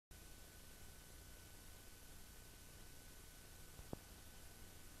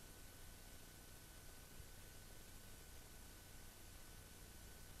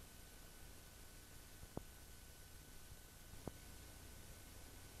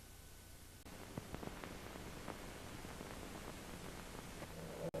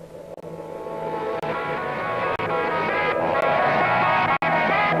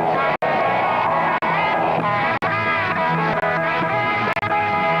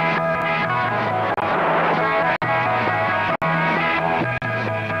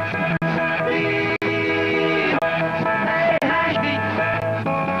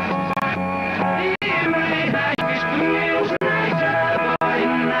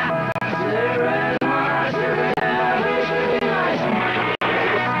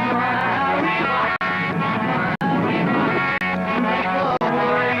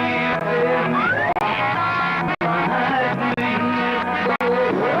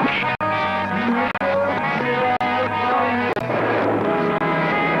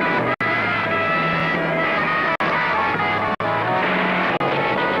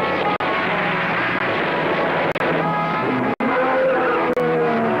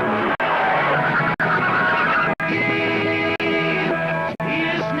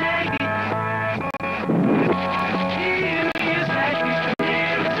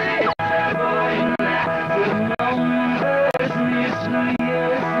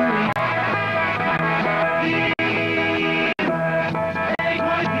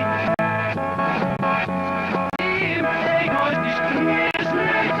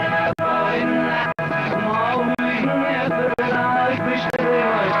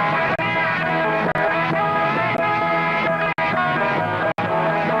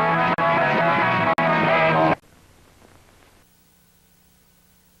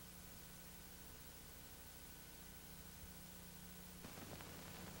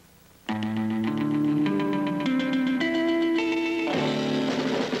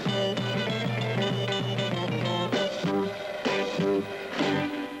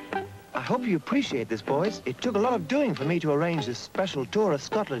hope you appreciate this, boys. It took a lot of doing for me to arrange this special tour of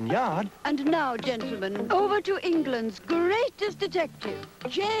Scotland Yard. And now, gentlemen, over to England's greatest detective,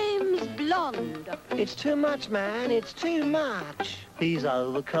 James Blonde. It's too much, man. It's too much. He's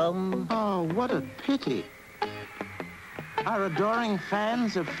overcome. Oh, what a pity. Our adoring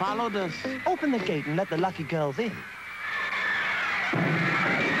fans have followed us. Open the gate and let the lucky girls in.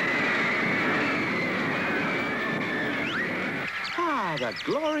 Ah, that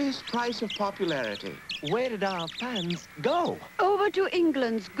glorious price of popularity. Where did our fans go? Over to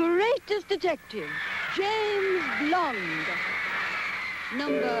England's greatest detective, James Blonde.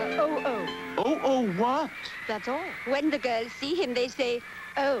 Number 00. Oh, what? That's all. When the girls see him, they say,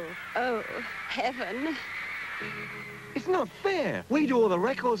 oh, heaven. It's not fair. We do all the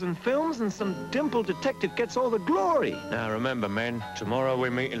records and films and some dimpled detective gets all the glory. Now remember, men, tomorrow we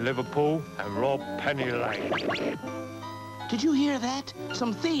meet in Liverpool and rob Penny Lane. Did you hear that?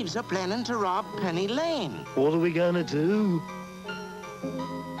 Some thieves are planning to rob Penny Lane. What are we gonna do?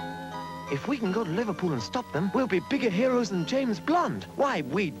 If we can go to Liverpool and stop them, we'll be bigger heroes than James Blonde. Why,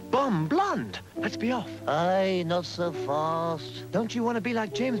 we'd bomb Blonde. Let's be off. Aye, not so fast. Don't you want to be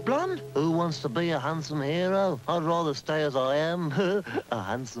like James Blonde? Who wants to be a handsome hero? I'd rather stay as I am, a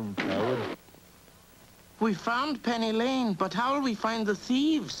handsome coward. We found Penny Lane, but how will we find the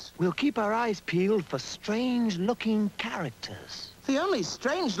thieves? We'll keep our eyes peeled for strange-looking characters. The only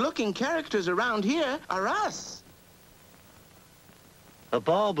strange-looking characters around here are us. A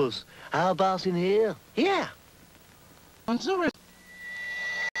barber's. How about in here? Yeah. And so we're...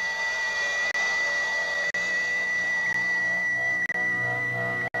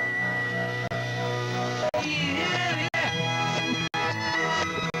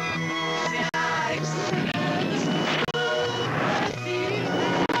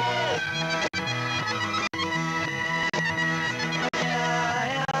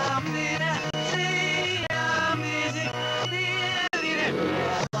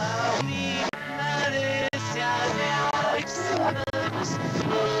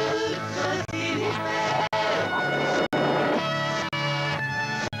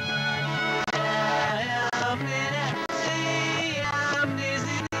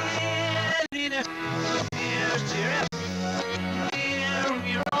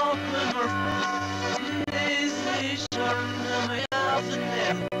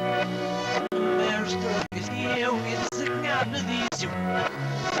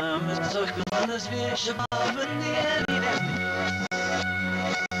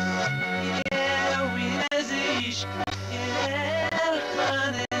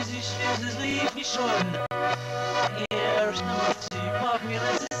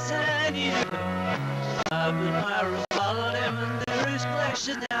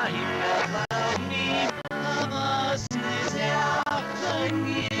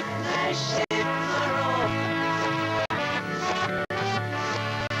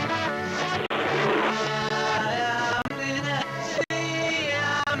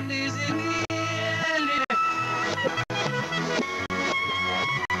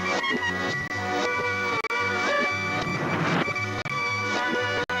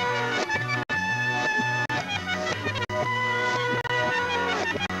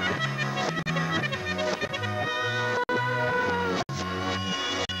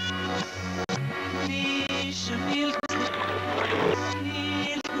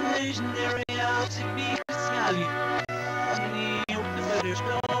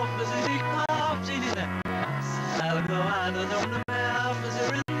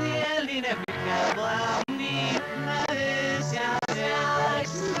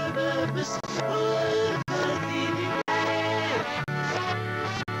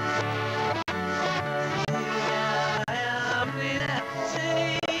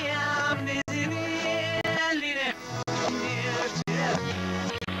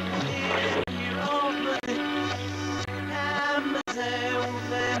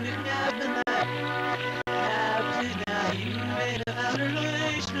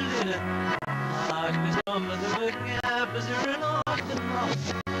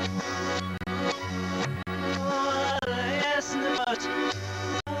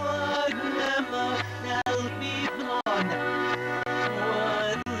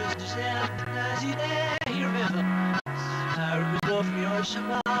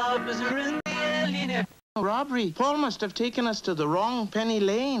 Robbery. Paul must have taken us to the wrong Penny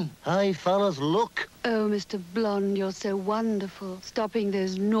Lane. Hey, fellas, look. Oh, Mr. Blonde, you're so wonderful, stopping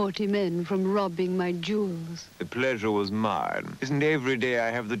those naughty men from robbing my jewels. The pleasure was mine. Isn't every day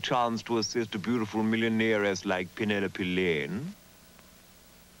I have the chance to assist a beautiful millionairess like Penelope Lane?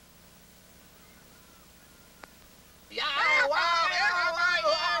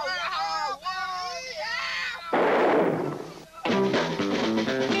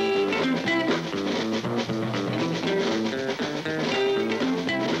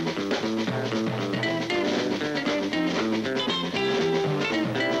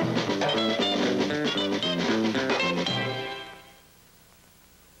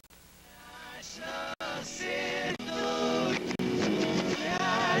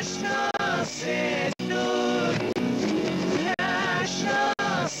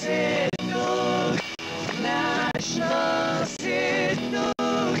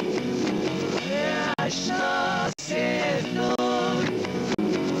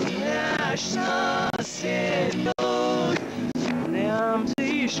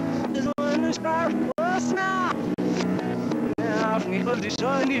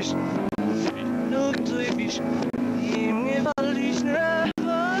 nicht. Nur typisch. Im gewaltig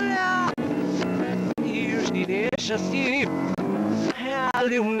Nervola. Hier steht der Chassis.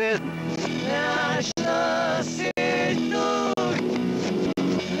 Herr Junge. Na, Schloss ist nur.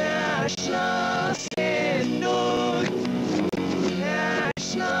 Na, Schloss ist nur. Na,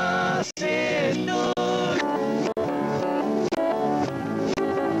 Schloss ist nur.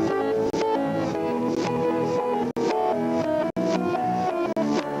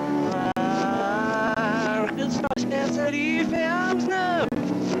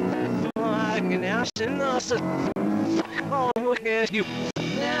 Nossa, como é que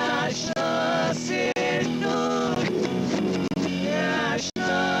minha chance não, minha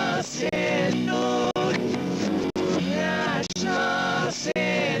chance não, minha chance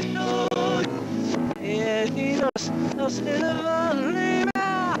não, e de nós levamos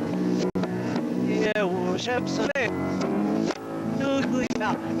eu já pensei no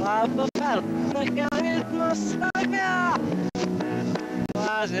cuidar lá para na cara de nossa cara,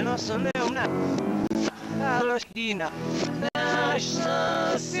 mas não sou não. Palestina,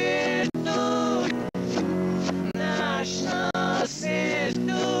 national institute, national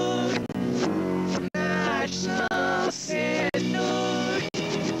institute, national institute.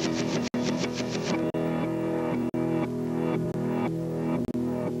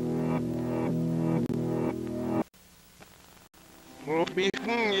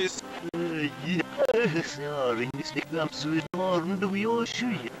 Sorry, Mr. Gumps, we're not do your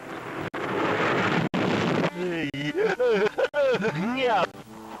shoe. Yeah.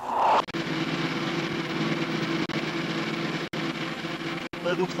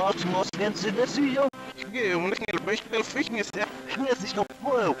 Mas o falso nosso dentro se desviou. Cheguei, um daquele beijo pelo fitness, né? Esses não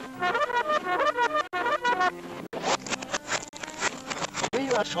foram.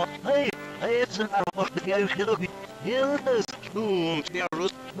 Eu acho, esse não gosta de eu esquecer aqui. Eles. Der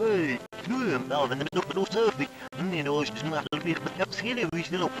Russ. Não, wenn du benutzt surfing. Nee, du hast nicht ich hab's hier, wie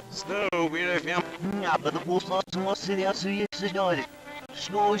ich will. So, weer even. Ja, aber du musst was seriös wie ich sich nicht.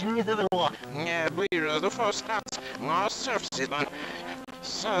 Snow is niet te veel. Ja, blir det först att man surfsidan.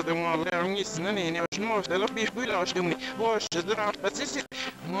 Så det var där nissen i när jag måste lägga biff på låsdumni. Vars det drar på sig.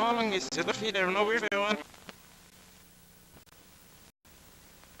 Målan is det fider no we one.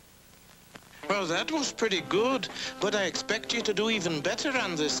 Well, that was pretty good, but I expect you to do even better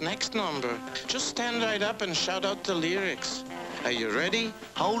on this next number. Just stand right up and shout out the lyrics. Are you ready?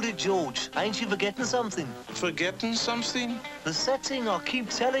 Hold it, George. Ain't you forgetting something? Forgetting something? The setting. I keep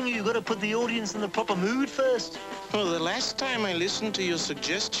telling you, you gotta put the audience in the proper mood first. Well, the last time I listened to your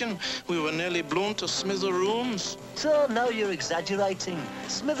suggestion, we were nearly blown to smithereens. So now you're exaggerating.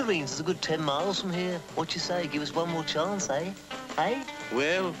 Smithereens is a good 10 miles from here. What you say? Give us one more chance, eh? Eh?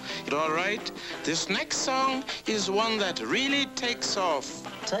 Well, all right. This next song is one that really takes off.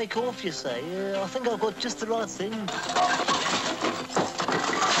 Take off, you say? I think I've got just the right thing.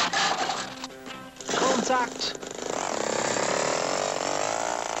 Contact.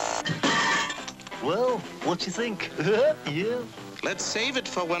 Well, what you think? Yeah. Let's save it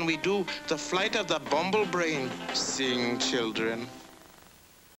for when we do The Flight of the Bumblebrain. Sing, children.